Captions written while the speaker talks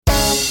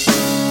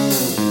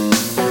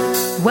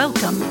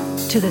Welcome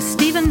to the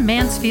Stephen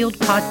Mansfield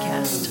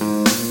Podcast.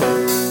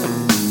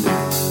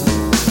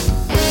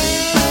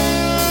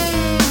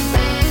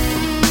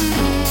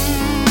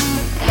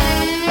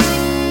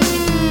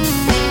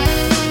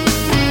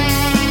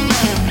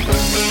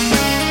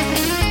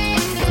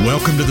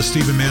 Welcome to the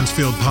Stephen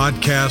Mansfield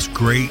Podcast.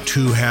 Great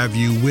to have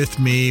you with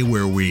me,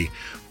 where we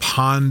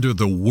ponder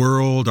the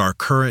world, our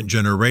current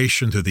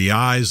generation, through the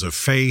eyes of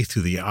faith,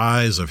 through the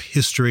eyes of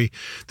history,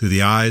 through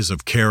the eyes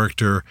of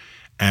character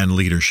and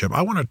leadership.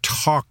 I want to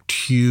talk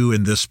to you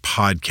in this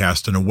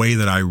podcast in a way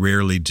that I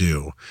rarely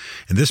do.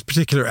 In this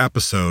particular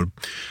episode,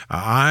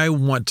 I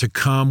want to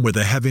come with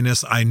a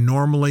heaviness I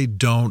normally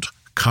don't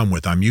come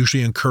with. I'm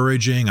usually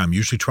encouraging. I'm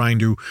usually trying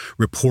to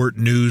report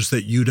news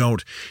that you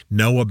don't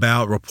know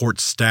about, report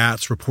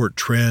stats, report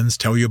trends,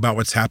 tell you about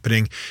what's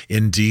happening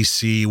in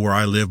D.C., where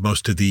I live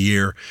most of the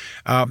year.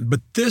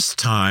 But this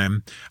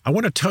time, I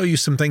want to tell you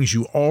some things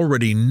you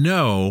already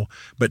know,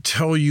 but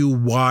tell you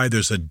why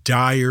there's a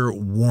dire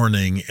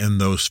warning in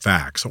those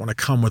facts. I want to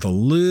come with a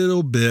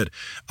little bit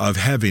of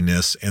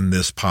heaviness in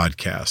this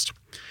podcast.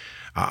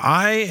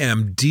 I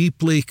am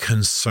deeply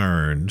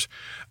concerned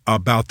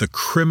about the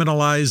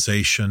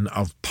criminalization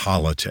of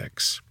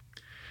politics.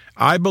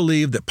 I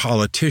believe that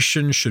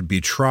politicians should be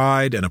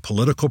tried in a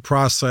political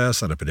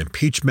process, in an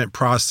impeachment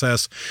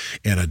process,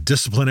 in a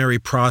disciplinary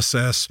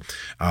process,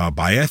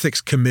 by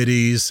ethics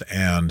committees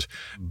and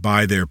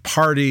by their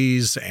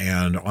parties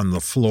and on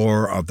the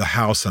floor of the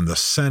House and the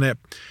Senate.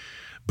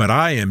 But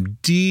I am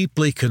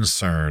deeply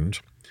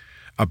concerned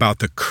about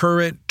the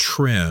current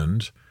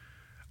trend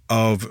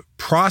of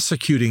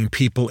prosecuting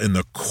people in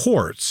the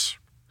courts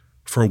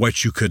for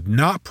what you could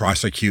not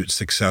prosecute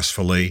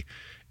successfully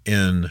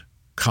in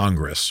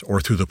Congress or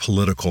through the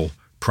political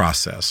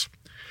process.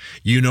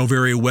 You know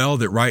very well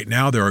that right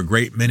now there are a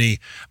great many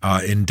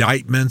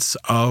indictments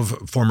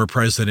of former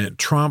President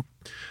Trump,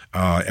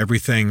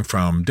 everything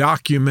from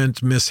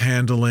document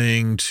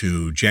mishandling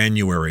to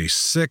January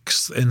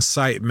 6th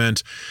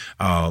incitement,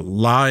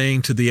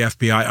 lying to the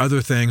FBI,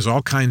 other things,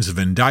 all kinds of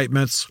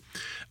indictments.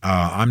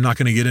 I'm not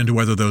going to get into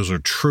whether those are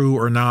true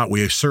or not.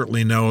 We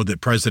certainly know that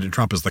President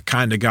Trump is the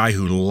kind of guy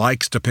who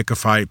likes to pick a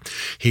fight.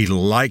 He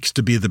likes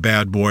to be the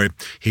bad boy.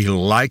 He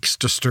likes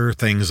to stir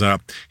things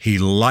up. He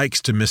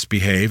likes to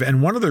misbehave.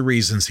 And one of the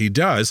reasons he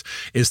does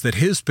is that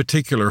his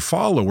particular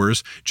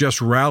followers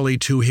just rally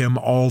to him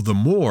all the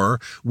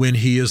more when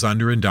he is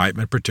under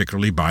indictment,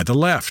 particularly by the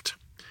left.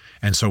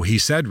 And so he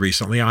said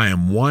recently, I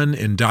am one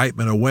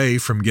indictment away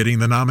from getting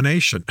the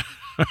nomination.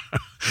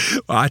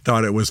 I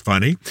thought it was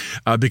funny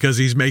because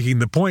he's making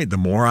the point. The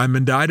more I'm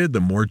indicted,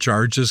 the more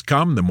charges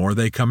come, the more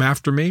they come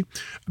after me,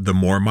 the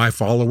more my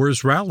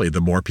followers rally, the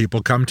more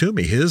people come to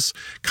me. His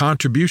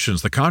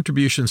contributions, the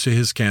contributions to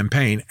his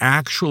campaign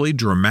actually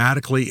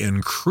dramatically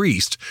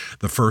increased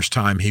the first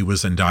time he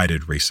was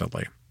indicted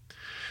recently.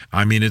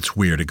 I mean, it's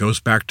weird. It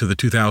goes back to the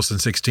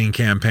 2016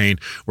 campaign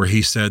where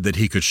he said that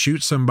he could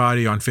shoot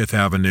somebody on Fifth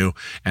Avenue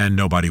and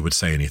nobody would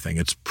say anything.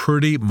 It's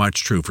pretty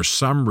much true. For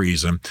some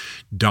reason,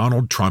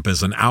 Donald Trump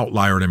is an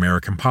outlier in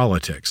American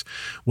politics.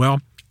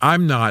 Well,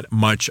 I'm not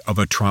much of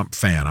a Trump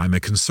fan. I'm a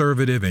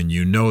conservative, and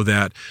you know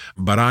that,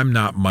 but I'm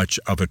not much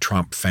of a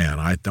Trump fan.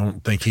 I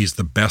don't think he's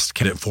the best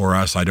candidate for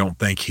us. I don't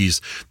think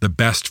he's the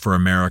best for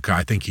America.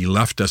 I think he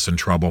left us in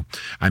trouble.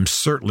 I'm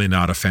certainly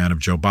not a fan of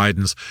Joe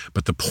Biden's,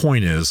 but the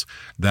point is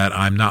that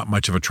I'm not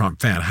much of a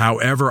Trump fan.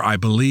 However, I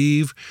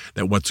believe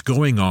that what's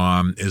going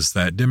on is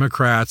that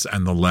Democrats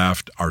and the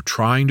left are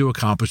trying to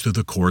accomplish through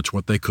the courts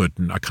what they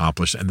couldn't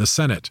accomplish in the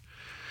Senate.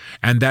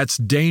 And that's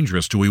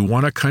dangerous. Do we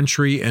want a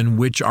country in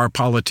which our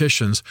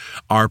politicians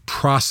are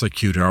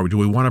prosecuted? Or do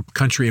we want a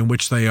country in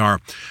which they are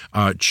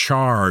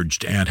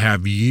charged and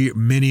have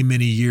many,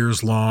 many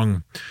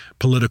years-long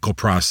political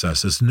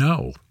processes?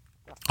 No.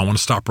 I want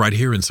to stop right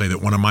here and say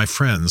that one of my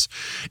friends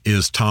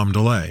is Tom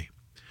DeLay.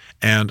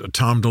 And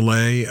Tom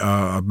DeLay,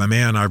 a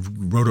man I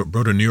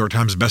wrote a New York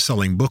Times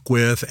bestselling book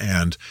with,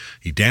 and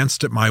he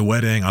danced at my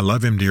wedding. I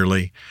love him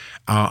dearly.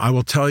 I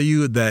will tell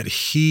you that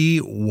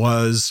he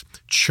was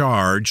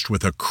charged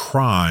with a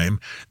crime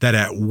that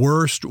at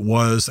worst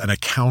was an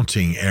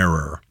accounting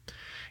error.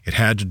 It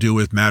had to do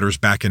with matters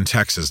back in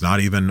Texas,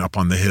 not even up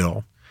on the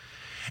Hill.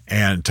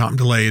 And Tom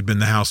DeLay had been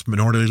the House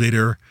Minority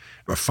Leader,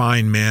 a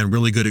fine man,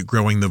 really good at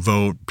growing the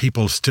vote.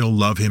 People still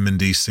love him in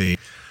D.C.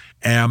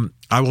 And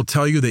I will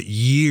tell you that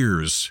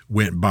years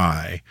went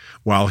by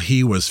while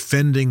he was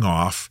fending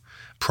off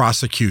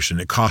prosecution.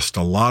 It cost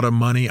a lot of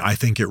money. I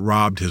think it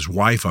robbed his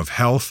wife of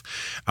health.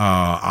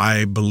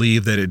 I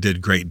believe that it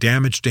did great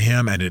damage to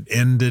him, and it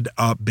ended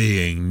up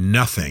being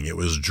nothing. It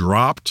was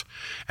dropped.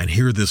 And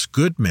here this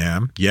good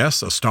man,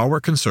 yes, a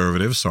stalwart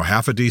conservative, so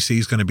half of D.C.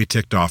 is going to be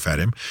ticked off at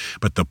him.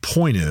 But the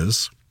point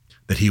is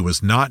that he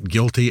was not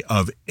guilty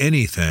of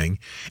anything,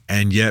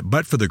 and yet,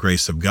 but for the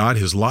grace of God,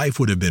 his life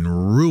would have been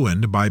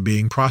ruined by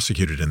being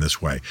prosecuted in this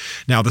way.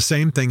 Now, the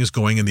same thing is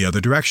going in the other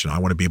direction. I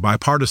want to be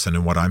bipartisan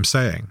in what I'm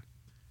saying.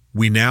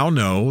 We now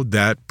know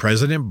that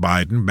President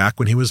Biden, back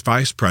when he was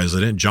vice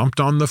president, jumped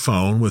on the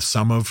phone with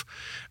some of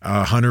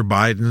Hunter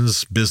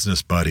Biden's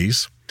business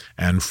buddies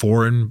and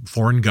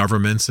foreign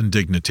governments and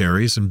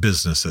dignitaries and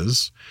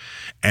businesses,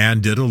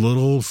 and did a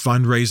little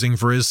fundraising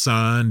for his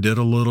son,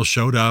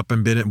 showed up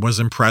and it was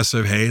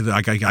impressive. Hey,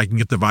 I can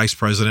get the vice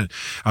president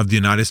of the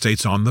United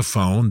States on the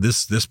phone.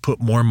 This put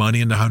more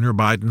money into Hunter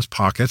Biden's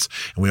pockets.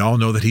 And we all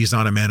know that he's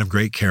not a man of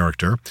great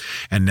character.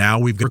 And now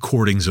we've got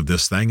recordings of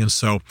this thing. And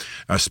so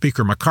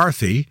Speaker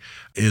McCarthy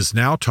is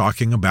now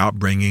talking about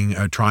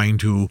trying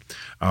to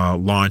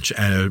launch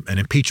an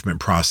impeachment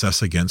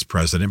process against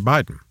President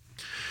Biden.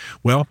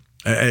 Well,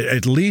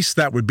 at least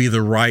that would be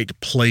the right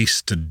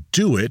place to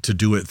do it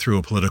through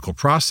a political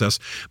process.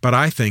 But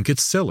I think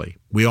it's silly.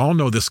 We all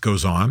know this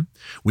goes on.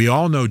 We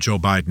all know Joe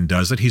Biden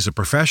does it. He's a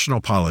professional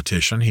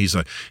politician. He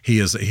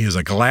is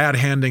a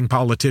glad-handing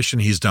politician.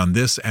 He's done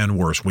this and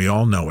worse. We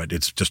all know it.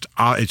 It's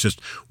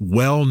just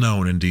well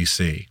known in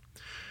D.C.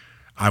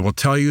 I will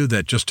tell you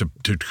that just to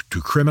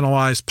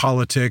criminalize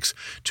politics,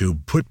 to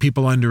put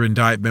people under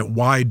indictment,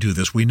 why do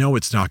this? We know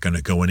it's not going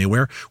to go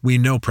anywhere. We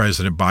know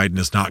President Biden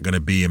is not going to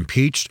be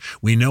impeached.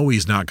 We know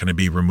he's not going to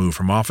be removed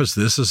from office.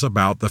 This is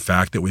about the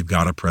fact that we've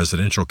got a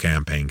presidential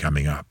campaign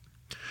coming up.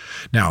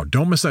 Now,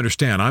 don't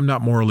misunderstand. I'm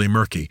not morally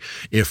murky.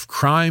 If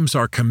crimes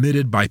are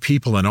committed by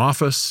people in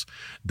office,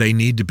 they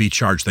need to be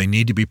charged. They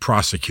need to be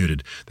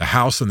prosecuted. The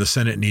House and the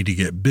Senate need to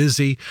get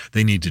busy.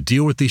 They need to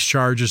deal with these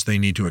charges. They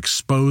need to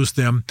expose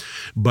them.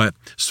 But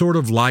sort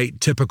of light,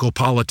 typical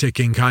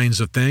politicking kinds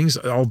of things,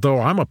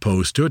 although I'm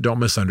opposed to it, don't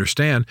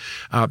misunderstand,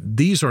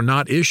 these are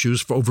not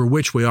issues over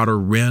which we ought to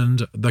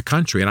rend the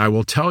country. And I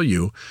will tell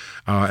you,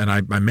 and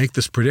I make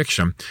this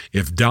prediction,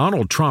 if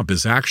Donald Trump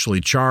is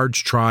actually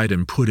charged, tried,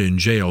 and put in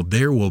jail,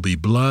 there will be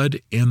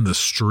blood in the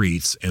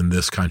streets in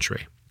this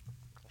country.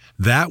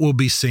 That will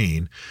be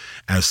seen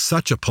as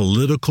such a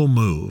political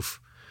move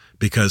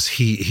because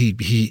he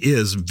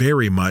is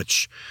very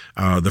much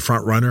the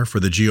front runner for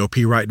the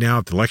GOP right now.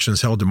 If the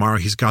election's held tomorrow,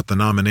 he's got the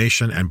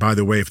nomination. And by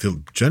the way, if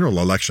the general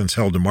election's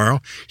held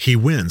tomorrow, he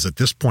wins at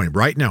this point.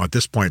 Right now, at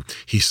this point,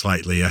 he's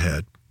slightly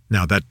ahead.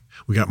 Now that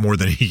we got more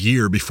than a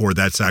year before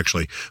that's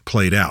actually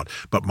played out.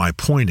 But my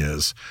point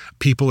is,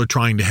 people are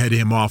trying to head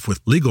him off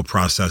with legal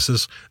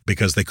processes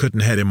because they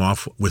couldn't head him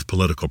off with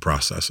political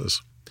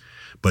processes.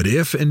 But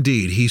if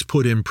indeed he's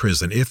put in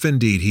prison, if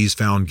indeed he's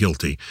found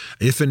guilty,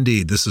 if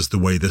indeed this is the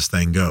way this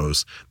thing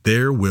goes,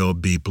 there will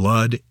be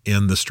blood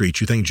in the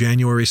streets. You think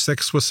January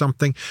 6th was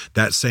something?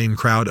 That same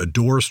crowd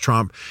adores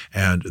Trump,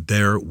 and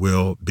there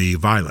will be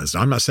violence.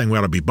 I'm not saying we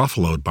ought to be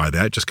buffaloed by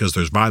that. Just because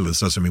there's violence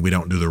doesn't mean we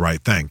don't do the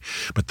right thing.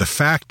 But the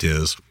fact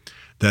is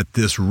that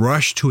this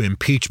rush to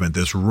impeachment,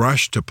 this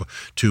rush to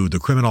the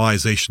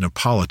criminalization of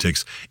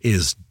politics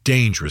is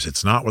dangerous.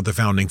 It's not what the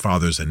Founding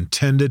Fathers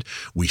intended.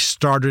 We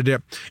started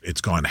it. It's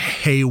gone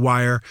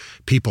haywire.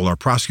 People are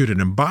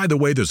prosecuted. And by the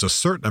way, there's a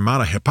certain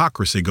amount of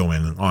hypocrisy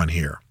going on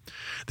here.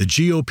 The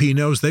GOP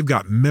knows they've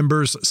got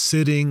members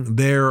sitting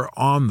there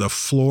on the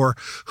floor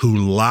who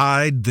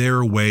lied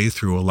their way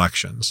through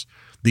elections.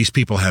 These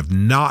people have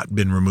not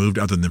been removed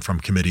other than from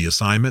committee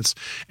assignments,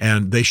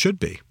 and they should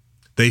be.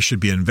 They should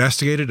be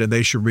investigated and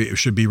they should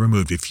be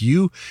removed. If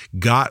you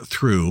got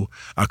through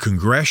a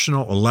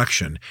congressional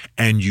election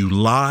and you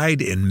lied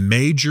in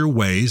major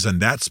ways, and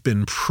that's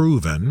been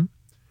proven,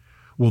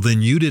 well,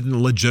 then you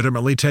didn't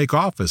legitimately take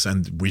office.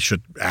 And we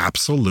should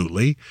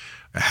absolutely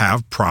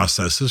have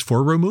processes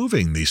for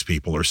removing these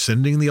people or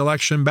sending the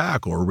election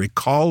back or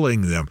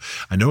recalling them.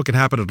 I know it can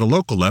happen at a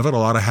local level. It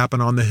ought to happen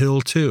on the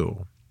Hill,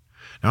 too.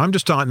 Now, I'm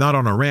just not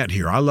on a rant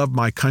here. I love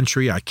my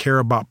country. I care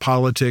about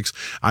politics.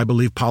 I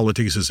believe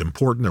politics is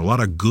important. There are a lot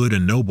of good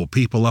and noble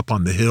people up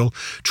on the Hill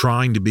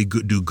trying to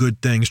do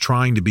good things,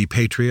 trying to be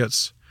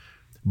patriots.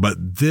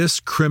 But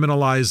this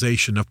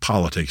criminalization of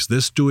politics,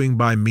 this doing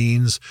by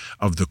means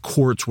of the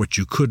courts what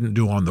you couldn't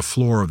do on the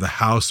floor of the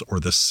House or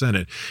the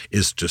Senate,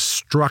 is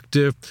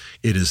destructive.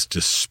 It is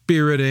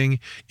dispiriting.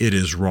 It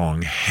is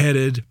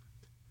wrong-headed.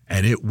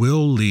 And it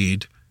will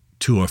lead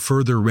to a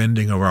further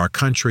rending of our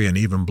country and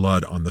even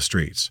blood on the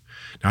streets.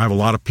 Now, I have a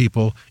lot of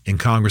people in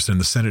Congress and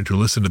the Senate who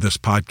listen to this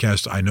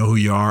podcast. I know who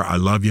you are. I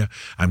love you.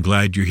 I'm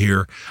glad you're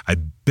here. I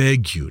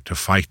beg you to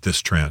fight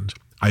this trend.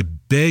 I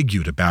beg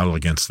you to battle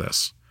against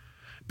this.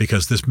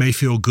 Because this may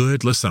feel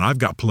good. Listen, I've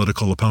got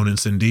political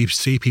opponents in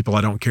D.C., people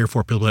I don't care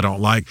for, people I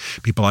don't like,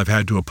 people I've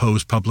had to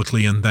oppose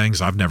publicly in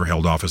things. I've never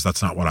held office.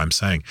 That's not what I'm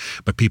saying.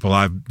 But people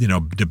I've,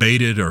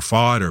 debated or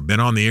fought or been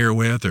on the air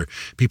with, or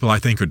people I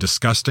think are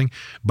disgusting.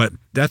 But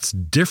that's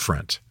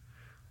different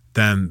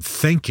than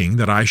thinking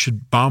that I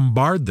should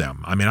bombard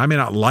them. I mean, I may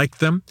not like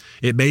them.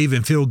 It may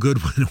even feel good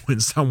when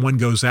someone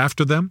goes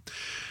after them.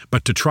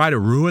 But to try to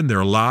ruin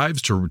their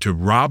lives, to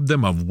rob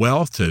them of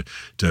wealth,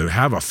 to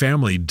have a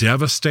family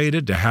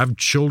devastated, to have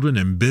children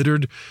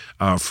embittered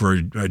for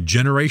a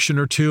generation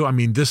or two, I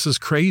mean, this is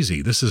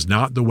crazy. This is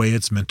not the way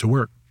it's meant to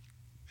work.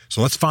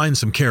 So let's find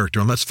some character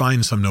and let's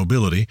find some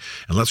nobility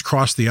and let's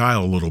cross the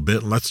aisle a little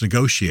bit and let's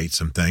negotiate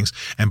some things.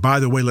 And by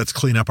the way, let's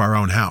clean up our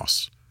own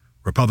house.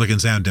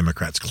 Republicans and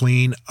Democrats,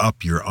 clean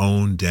up your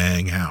own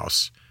dang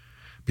house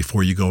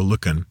before you go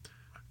looking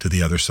to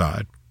the other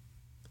side.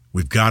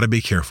 We've got to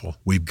be careful.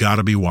 We've got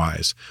to be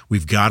wise.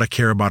 We've got to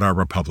care about our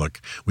republic.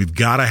 We've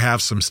got to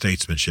have some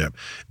statesmanship.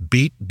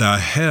 Beat the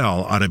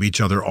hell out of each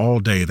other all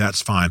day.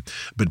 That's fine.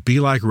 But be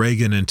like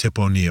Reagan and Tip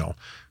O'Neill.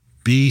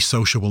 Be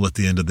sociable at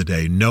the end of the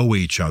day. Know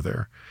each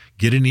other.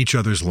 Get in each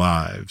other's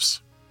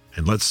lives.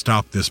 And let's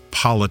stop this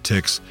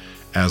politics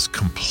as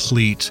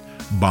complete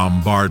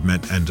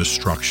bombardment and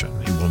destruction.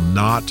 It will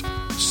not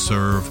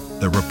serve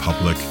the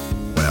republic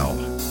well.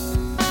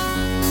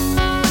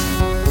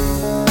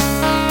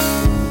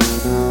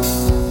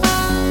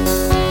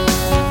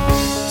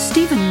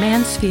 Stephen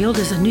Mansfield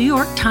is a New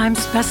York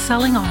Times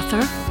best-selling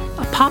author,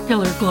 a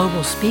popular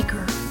global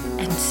speaker,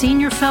 and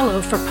senior fellow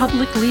for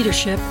public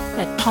leadership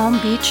at Palm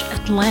Beach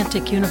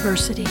Atlantic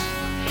University.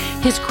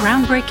 His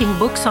groundbreaking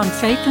books on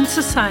faith and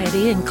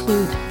society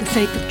include The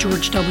Faith of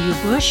George W.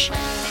 Bush,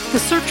 The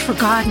Search for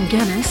God in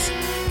Guinness,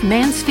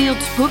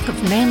 Mansfield's Book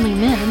of Manly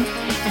Men,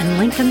 and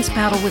Lincoln's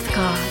Battle with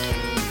God.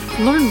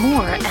 Learn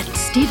more at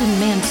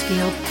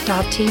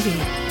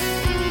stephenmansfield.tv.